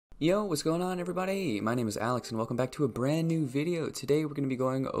Yo, what's going on everybody? My name is Alex and welcome back to a brand new video. Today we're going to be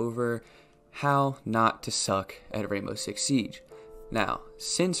going over how not to suck at Rainbow Six Siege. Now,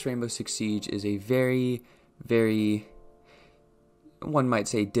 since Rainbow Six Siege is a very, one might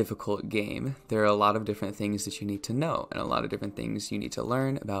say difficult game, there are a lot of different things that you need to know and a lot of different things you need to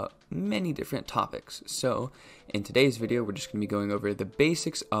learn about many different topics. So, in today's video, we're just going to be going over the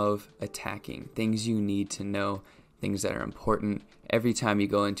basics of attacking, things you need to know, things that are important every time you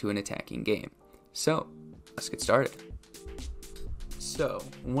go into an attacking game. So, let's get started. So,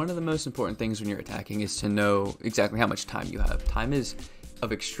 one of the most important things when you're attacking is to know exactly how much time you have. Time is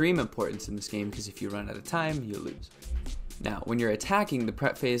of extreme importance in this game because if you run out of time, you lose. Now, when you're attacking, the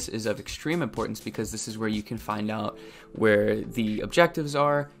prep phase is of extreme importance because this is where you can find out where the objectives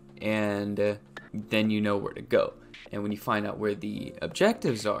are and then you know where to go. And when you find out where the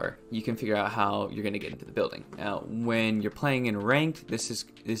objectives are, you can figure out how you're going to get into the building. Now, when you're playing in ranked, this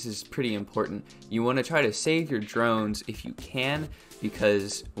is pretty important. You want to try to save your drones if you can,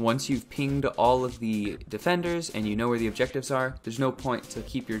 because once you've pinged all of the defenders and you know where the objectives are, there's no point to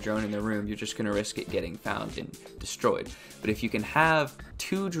keep your drone in the room. You're just going to risk it getting found and destroyed. But if you can have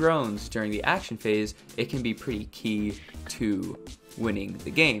 2 drones during the action phase, it can be pretty key to winning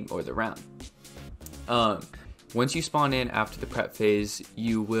the game or the round. Once you spawn in after the prep phase,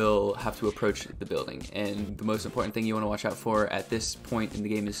 you will have to approach the building. And the most important thing you want to watch out for at this point in the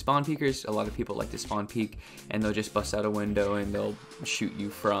game is spawn peekers. A lot of people like to spawn peek and they'll just bust out a window and they'll shoot you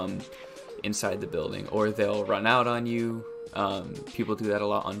from inside the building. Or they'll run out on you. People do that a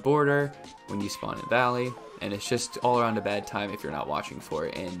lot on border when you spawn in Valley. And it's just all around a bad time if you're not watching for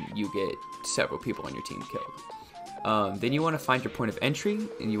it and you get several people on your team killed. Then you want to find your point of entry,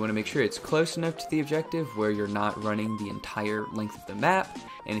 and you want to make sure it's close enough to the objective where you're not running the entire length of the map.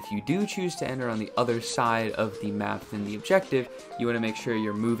 And if you do choose to enter on the other side of the map than the objective, you want to make sure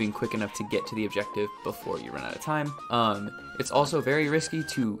you're moving quick enough to get to the objective before you run out of time. It's also very risky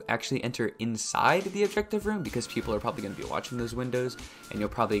to actually enter inside the objective room because people are probably going to be watching those windows, and you'll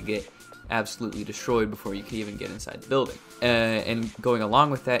probably get absolutely destroyed before you can even get inside the building. And going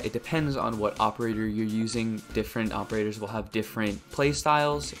along with that, it depends on what operator you're using. Different operators will have different play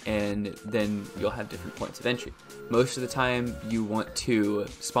styles, and then you'll have different points of entry. Most of the time, you want to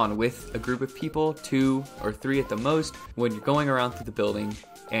spawn with a group of people, 2 or 3 at the most. When you're going around through the building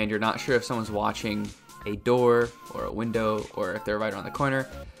and you're not sure if someone's watching a door or a window or if they're right around the corner,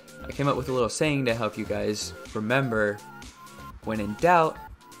 I came up with a little saying to help you guys remember: when in doubt,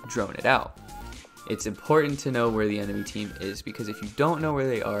 drone it out. It's important to know where the enemy team is, because if you don't know where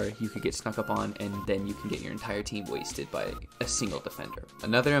they are, you could get snuck up on and then you can get your entire team wasted by a single defender.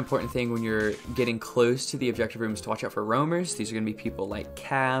 Another important thing when you're getting close to the objective room is to watch out for roamers. These are going to be people like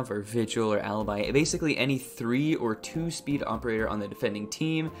Cav or Vigil or Alibi, basically any 3 or 2 speed operator on the defending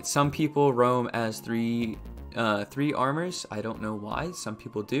team. Some people roam as 3 armors. I don't know why. Some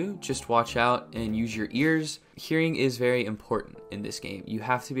people do. Just watch out and use your ears. Hearing is very important in this game. You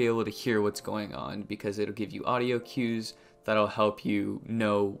have to be able to hear what's going on because it'll give you audio cues that'll help you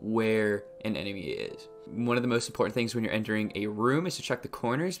know where an enemy is. One of the most important things when you're entering a room is to check the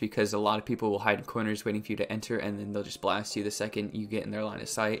corners, because a lot of people will hide in corners waiting for you to enter, and then they'll just blast you the second you get in their line of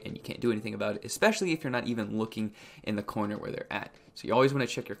sight, and you can't do anything about it, especially if you're not even looking in the corner where they're at. So you always want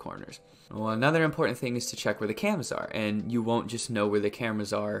to check your corners. Well, another important thing is to check where the cameras are, and you won't just know where the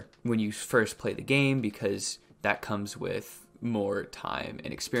cameras are when you first play the game, because that comes with more time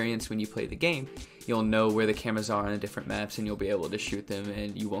and experience. When you play the game, you'll know where the cameras are on the different maps and you'll be able to shoot them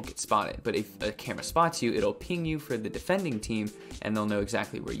and you won't get spotted. But if a camera spots you, it'll ping you for the defending team and they'll know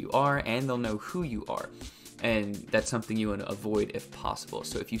exactly where you are and they'll know who you are. And that's something you want to avoid if possible.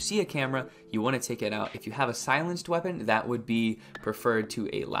 So if you see a camera, you want to take it out. If you have a silenced weapon, that would be preferred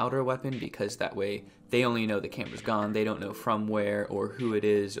to a louder weapon, because that way they only know the camera's gone. They don't know from where or who it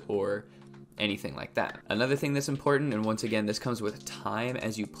is or anything like that. Another thing that's important, and once again this comes with time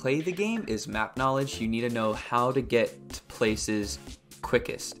as you play the game, is map knowledge. You need to know how to get to places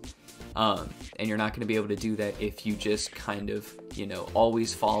quickest. And you're not going to be able to do that if you just kind of,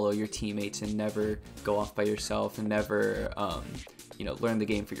 always follow your teammates and never go off by yourself and never, learn the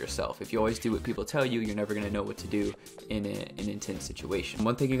game for yourself. If you always do what people tell you, you're never going to know what to do in an intense situation.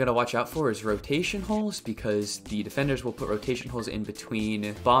 One thing you got to watch out for is rotation holes, because the defenders will put rotation holes in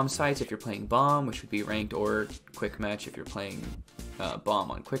between bomb sites if you're playing bomb, which would be ranked, or quick match if you're playing bomb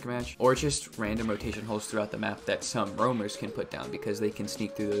on quick match, or just random rotation holes throughout the map that some roamers can put down, because they can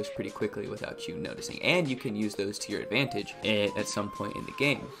sneak through those pretty quickly without you noticing, and you can use those to your advantage at some point in the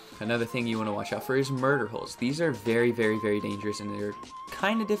game. Another thing you want to watch out for is murder holes. These are very, very, very dangerous, and they're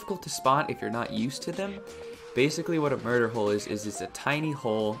kind of difficult to spot if you're not used to them. Basically what a murder hole is it's a tiny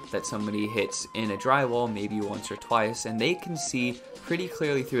hole that somebody hits in a drywall maybe once or twice, and they can see pretty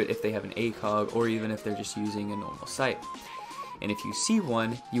clearly through it if they have an ACOG or even if they're just using a normal sight. And if you see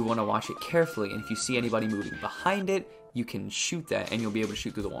one, you want to watch it carefully, and if you see anybody moving behind it, you can shoot that and you'll be able to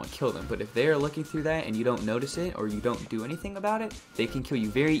shoot through the wall and kill them. But if they're looking through that and you don't notice it or you don't do anything about it, they can kill you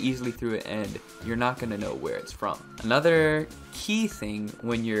very easily through it and you're not going to know where it's from. Another key thing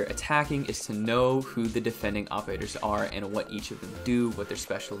when you're attacking is to know who the defending operators are and what each of them do, what their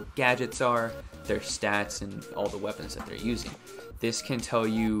special gadgets are, their stats, and all the weapons that they're using. This can tell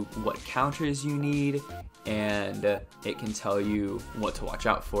you what counters you need, and it can tell you what to watch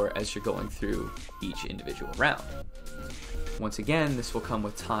out for as you're going through each individual round. Once again, this will come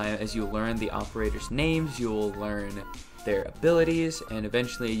with time. As you learn the operators' names, you will learn their abilities, and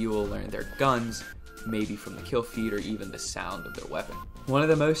eventually you will learn their guns, maybe from the kill feed or even the sound of their weapon. One of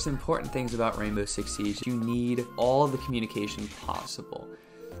the most important things about Rainbow Six Siege, you need all the communication possible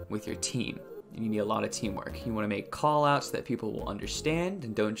with your team. You need a lot of teamwork. You want to make call outs that people will understand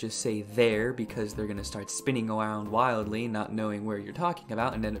and don't just say there, because they're going to start spinning around wildly, not knowing where you're talking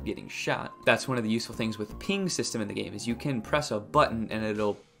about, and end up getting shot. That's one of the useful things with the ping system in the game, is you can press a button and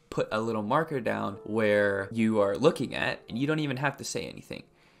it'll put a little marker down where you are looking at, and you don't even have to say anything.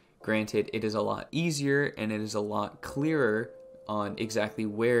 Granted, it is a lot easier and it is a lot clearer on exactly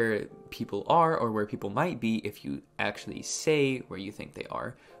where people are or where people might be if you actually say where you think they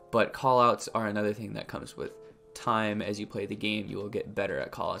are. But callouts are another thing that comes with time. As you play the game, you will get better at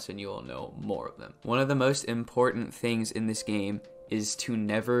callouts and you will know more of them. One of the most important things in this game is to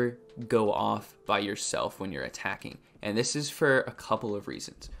never go off by yourself when you're attacking. And this is for a couple of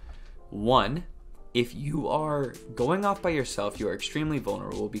reasons. One, if you are going off by yourself, you are extremely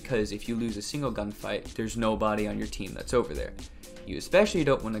vulnerable, because if you lose a single gunfight, there's nobody on your team that's over there. You especially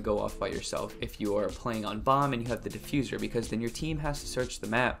don't want to go off by yourself if you are playing on bomb and you have the diffuser, because then your team has to search the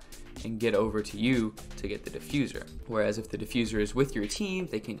map and get over to you to get the diffuser. Whereas if the diffuser is with your team,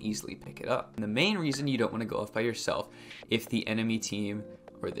 they can easily pick it up. And the main reason you don't want to go off by yourself, if the enemy team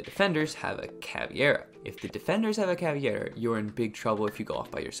or the defenders have a Caveira. If the defenders have a Caveira, you're in big trouble if you go off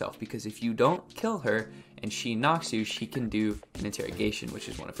by yourself, because if you don't kill her and she knocks you, she can do an interrogation, which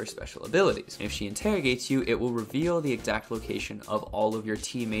is one of her special abilities. And if she interrogates you, it will reveal the exact location of all of your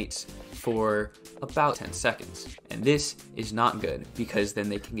teammates for about 10 seconds. And this is not good, because then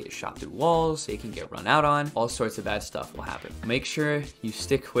they can get shot through walls, they can get run out on, all sorts of bad stuff will happen. Make sure you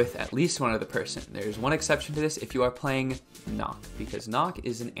stick with at least one other person. There's one exception to this if you are playing Nock, because Nock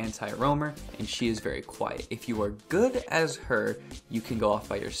is an anti-roamer and she is very quiet. If you are good as her, you can go off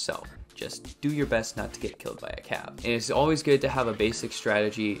by yourself. Just do your best not to get killed by a cav. And it's always good to have a basic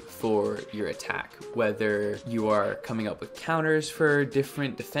strategy for your attack, whether you are coming up with counters for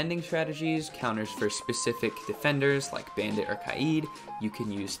different defending strategies, counters for specific defenders like Bandit or Kaid. You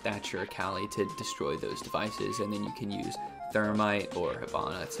can use Thatcher or Kali to destroy those devices, and then you can use Thermite or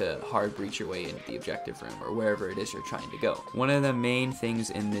Hibana to hard breach your way into the objective room or wherever it is you're trying to go. One of the main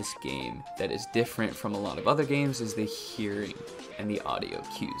things in this game that is different from a lot of other games is the hearing and the audio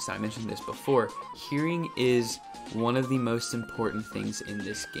cues. I mentioned this before. Hearing is one of the most important things in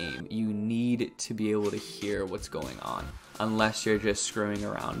this game. You need to be able to hear what's going on, unless you're just screwing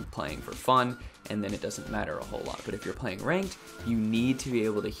around playing for fun, and then it doesn't matter a whole lot. But if you're playing ranked, you need to be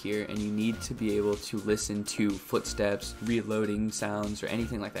able to hear, and you need to be able to listen to footsteps, reloading sounds, or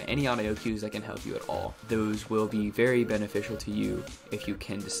anything like that. Any audio cues that can help you at all. Those will be very beneficial to you if you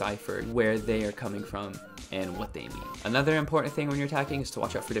can decipher where they are coming from and what they mean. Another important thing when you're attacking is to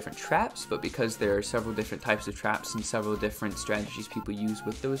watch out for different traps, but because there are several different types of traps and several different strategies people use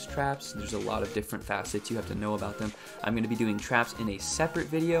with those traps, there's a lot of different facets you have to know about them. I'm going to be doing traps in a separate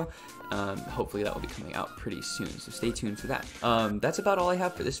video. Hopefully that will be coming out pretty soon, so stay tuned for that. That's about all I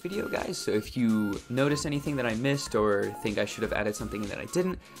have for this video, guys. So if you notice anything that I missed or think I should have added something in that I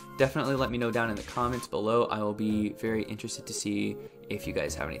didn't, definitely let me know down in the comments below. I will be very interested to see if you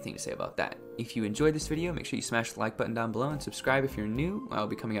guys have anything to say about that. If you enjoyed this video, make sure you smash the like button down below and subscribe if you're new. I'll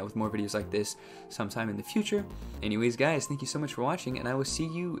be coming out with more videos like this sometime in the future. Anyways, guys, thank you so much for watching, and I will see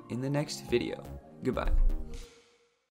you in the next video. Goodbye.